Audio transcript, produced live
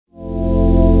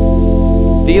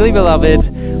dearly beloved,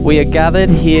 we are gathered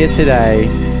here today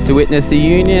to witness the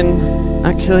union.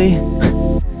 Actually,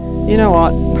 you know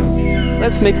what?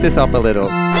 Let's mix this up a little.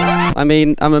 I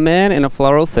mean, I'm a man in a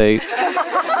floral suit,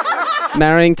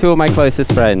 marrying two of my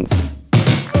closest friends.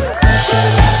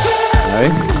 No,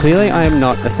 clearly I am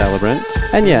not a celebrant.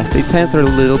 And yes, these pants are a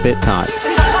little bit tight.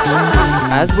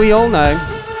 As we all know,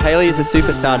 Hayley is a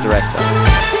superstar director.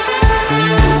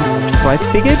 So I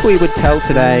figured we would tell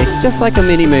today just like a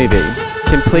mini movie,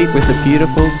 complete with a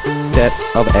beautiful set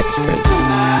of extras.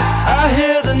 I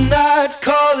hear the night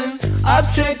calling, I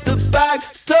take the back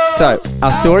door. So,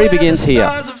 our story begins here.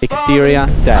 Exterior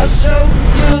day.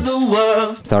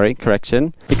 Sorry,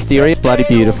 correction. Exterior, bloody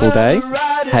beautiful day.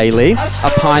 Hayley, a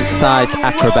pint-sized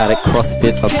acrobatic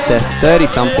CrossFit obsessed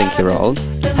 30-something-year-old,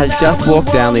 has just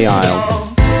walked down the aisle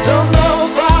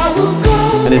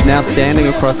and is now standing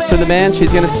across from the man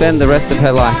she's going to spend the rest of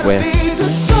her life with.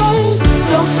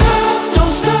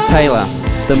 Taylor,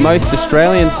 the most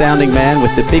Australian-sounding man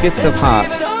with the biggest of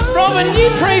hearts, Robin, you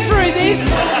pray through this.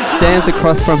 stands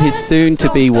across from his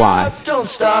soon-to-be wife.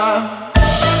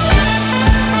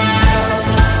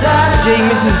 Gee,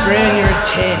 Mrs. Brown, you're a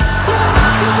 10.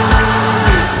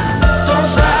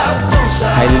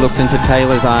 Hayley looks into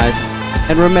Taylor's eyes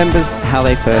and remembers how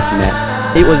they first met.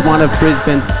 It was one of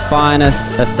Brisbane's finest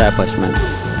establishments,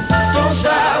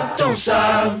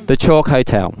 the Chalk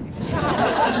Hotel.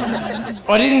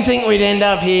 I didn't think we'd end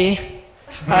up here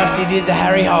after you did the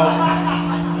Harry hole.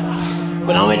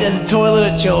 When I went to the toilet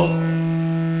at Chalk,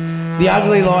 the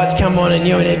ugly lights come on and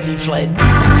you and Ebsy fled.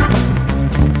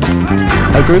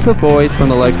 A group of boys from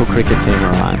the local cricket team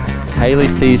arrive. Hayley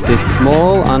sees this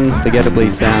small, unforgettably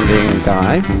sounding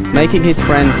guy making his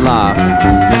friends laugh.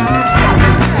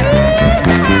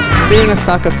 Being a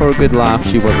sucker for a good laugh,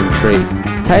 she was intrigued.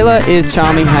 Taylor is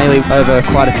charming Hayley over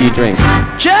quite a few drinks.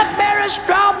 Chuckberry,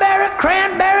 strawberry,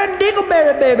 cranberry,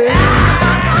 dingleberry, baby.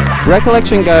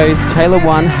 Recollection goes, Taylor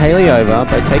won Hayley over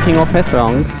by taking off her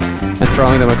thongs and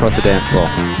throwing them across the dance floor.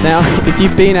 Now, if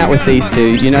you've been out with these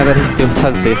two, you know that he still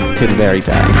does this to the very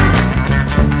day.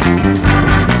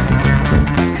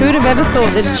 Who would have ever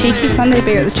thought that a cheeky Sunday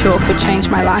beer at the Chalk would change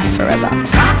my life forever?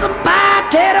 Some pie,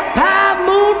 tater pie,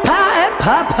 moon pie, and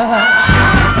pie pie.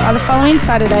 By the following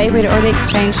Saturday, we'd already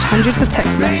exchanged hundreds of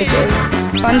text messages.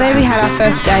 Sunday, we had our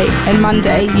first date, and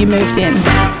Monday, you moved in.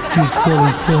 You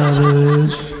silly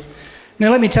savage. Now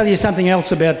let me tell you something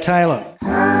else about Taylor.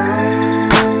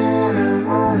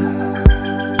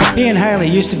 He and Hayley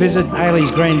used to visit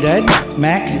Hayley's granddad,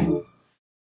 Mac,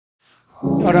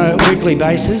 on a weekly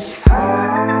basis. He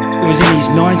was in his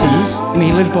 90s and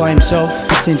he lived by himself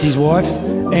since his wife.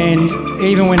 And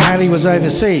even when Hayley was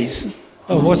overseas,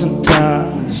 I wasn't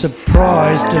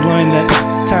surprised to learn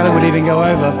that Taylor would even go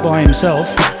over by himself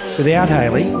without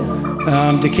Hayley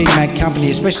to keep Mac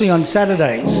company, especially on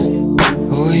Saturdays.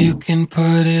 Oh, you can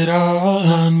put it all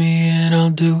on me and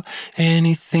I'll do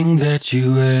anything that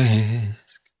you ask.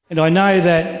 And I know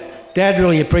that Dad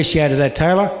really appreciated that,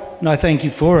 Taylor, and I thank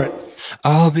you for it.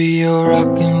 I'll be your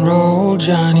rock and roll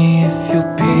Johnny if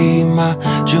you'll be my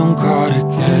June Carter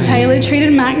cat. Taylor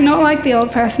treated Mac not like the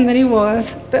old person that he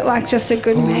was, but like just a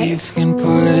good mate. You can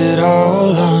put it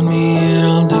all on me and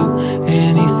I'll do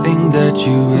anything that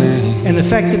you ask. And the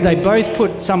fact that they both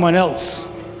put someone else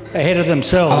ahead of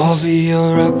themselves I'll be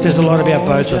your rock says a lot about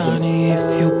both of them.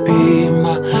 if you'll be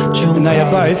my June And they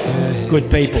are Carter both cat. good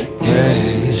people.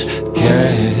 Cash,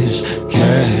 cash,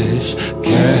 cash,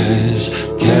 cash,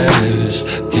 cash,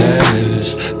 cash,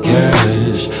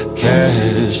 cash,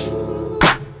 cash.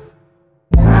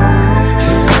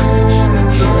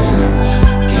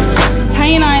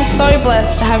 Tay and I are so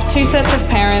blessed to have two sets of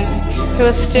parents who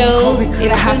are still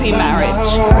in a happy marriage.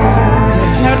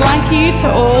 And I would like you to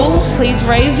all please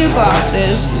raise your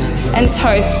glasses and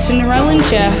toast to Narelle and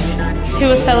Jeff,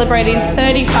 who are celebrating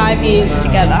 35 years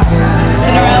together. So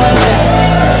Narelle and Jeff,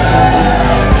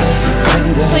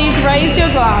 please raise your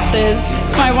glasses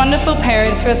to my wonderful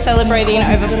parents who are celebrating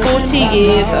over 40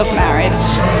 years of marriage.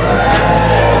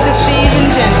 To Steve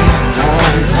and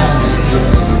Jenny.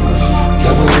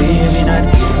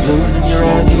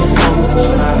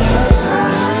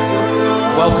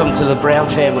 Welcome to the Brown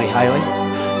family, Hayley.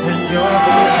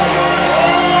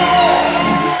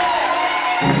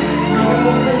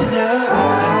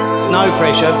 No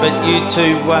pressure, but you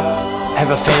two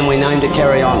have a family name to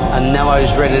carry on, and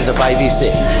Nello's ready to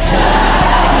babysit.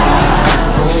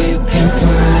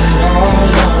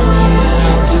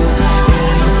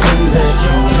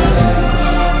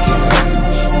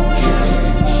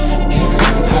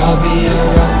 I'll be a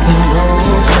rock and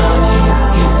roll Johnny if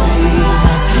you be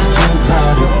my June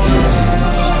Carter cat.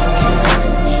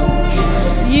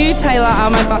 You Taylor are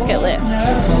my bucket list.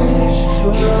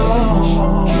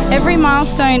 Every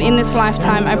milestone in this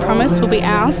lifetime, I promise, will be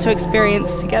ours to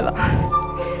experience together.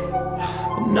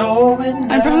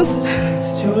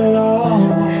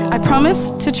 I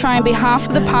promise to try and be half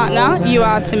of the partner you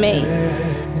are to me.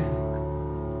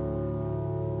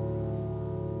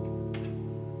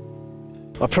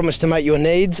 I promise to make your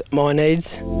needs my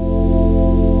needs.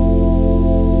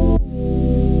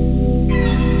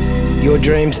 Your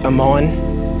dreams are mine.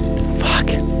 Fuck.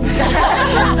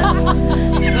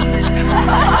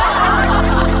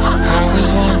 I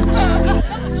was once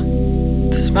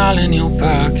the smile in your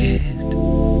pocket,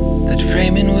 that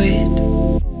framing wit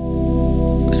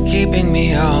was keeping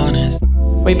me honest.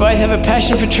 We both have a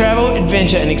passion for travel,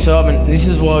 adventure and excitement. This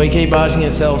is why we keep asking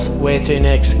ourselves, where to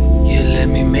next? You let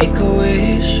me make a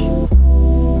wish,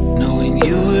 knowing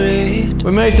you were it.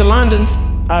 We moved to London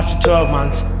after 12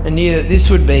 months and knew that this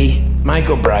would be make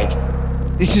or break.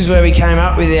 This is where we came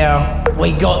up with our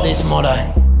 "we got this" motto.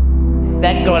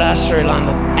 That got us through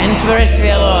London and for the rest of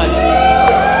our lives.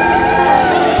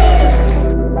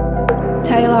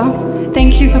 Taylor,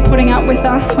 thank you for putting up with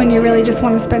us when you really just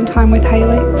want to spend time with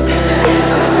Hayley.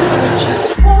 I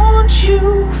just want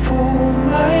you for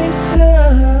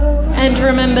myself. And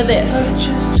remember this. I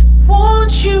just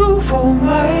want you for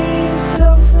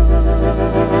myself.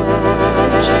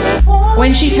 I just want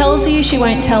When she tells you she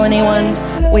won't tell anyone,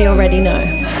 we already know.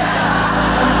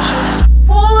 I just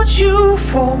want you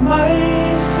for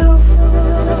myself.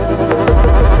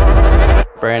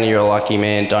 Brandy, you're a lucky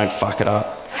man. Don't fuck it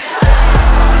up.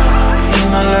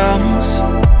 In my lungs,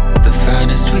 the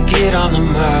finest we get on the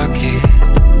market.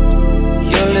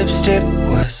 Your lipstick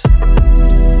was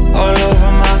all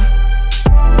over my.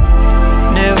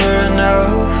 Never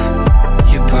enough.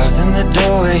 You're pausing the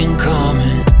doorway and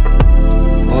coming.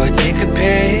 Boy, take a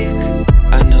pic.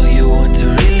 I know you want to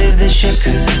relive this shit,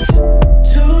 'cause it's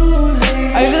too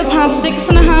late. Over the past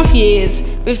 6.5 years,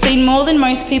 we've seen more than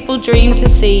most people dream to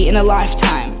see in a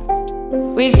lifetime.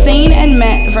 We've seen and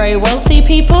met very wealthy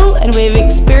people, and we've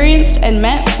experienced and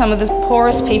met some of the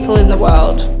poorest people in the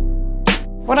world.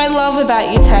 What I love about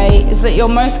you, Tay, is that you're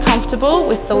most comfortable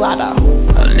with the latter.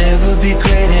 I'll never be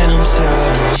great and I'm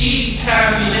sorry. Cheap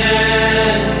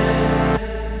happiness.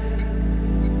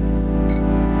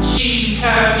 Cheap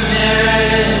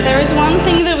happiness. There is one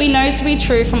thing that we know to be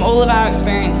true from all of our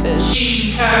experiences,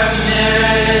 Cheap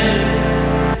happiness.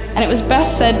 and it was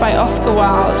best said by Oscar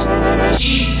Wilde,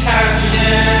 Cheap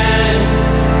happiness.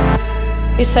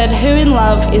 who said, "Who in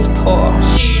love is poor?"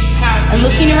 Cheap happiness. And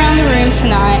looking around the room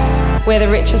tonight, we're the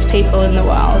richest people in the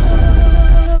world.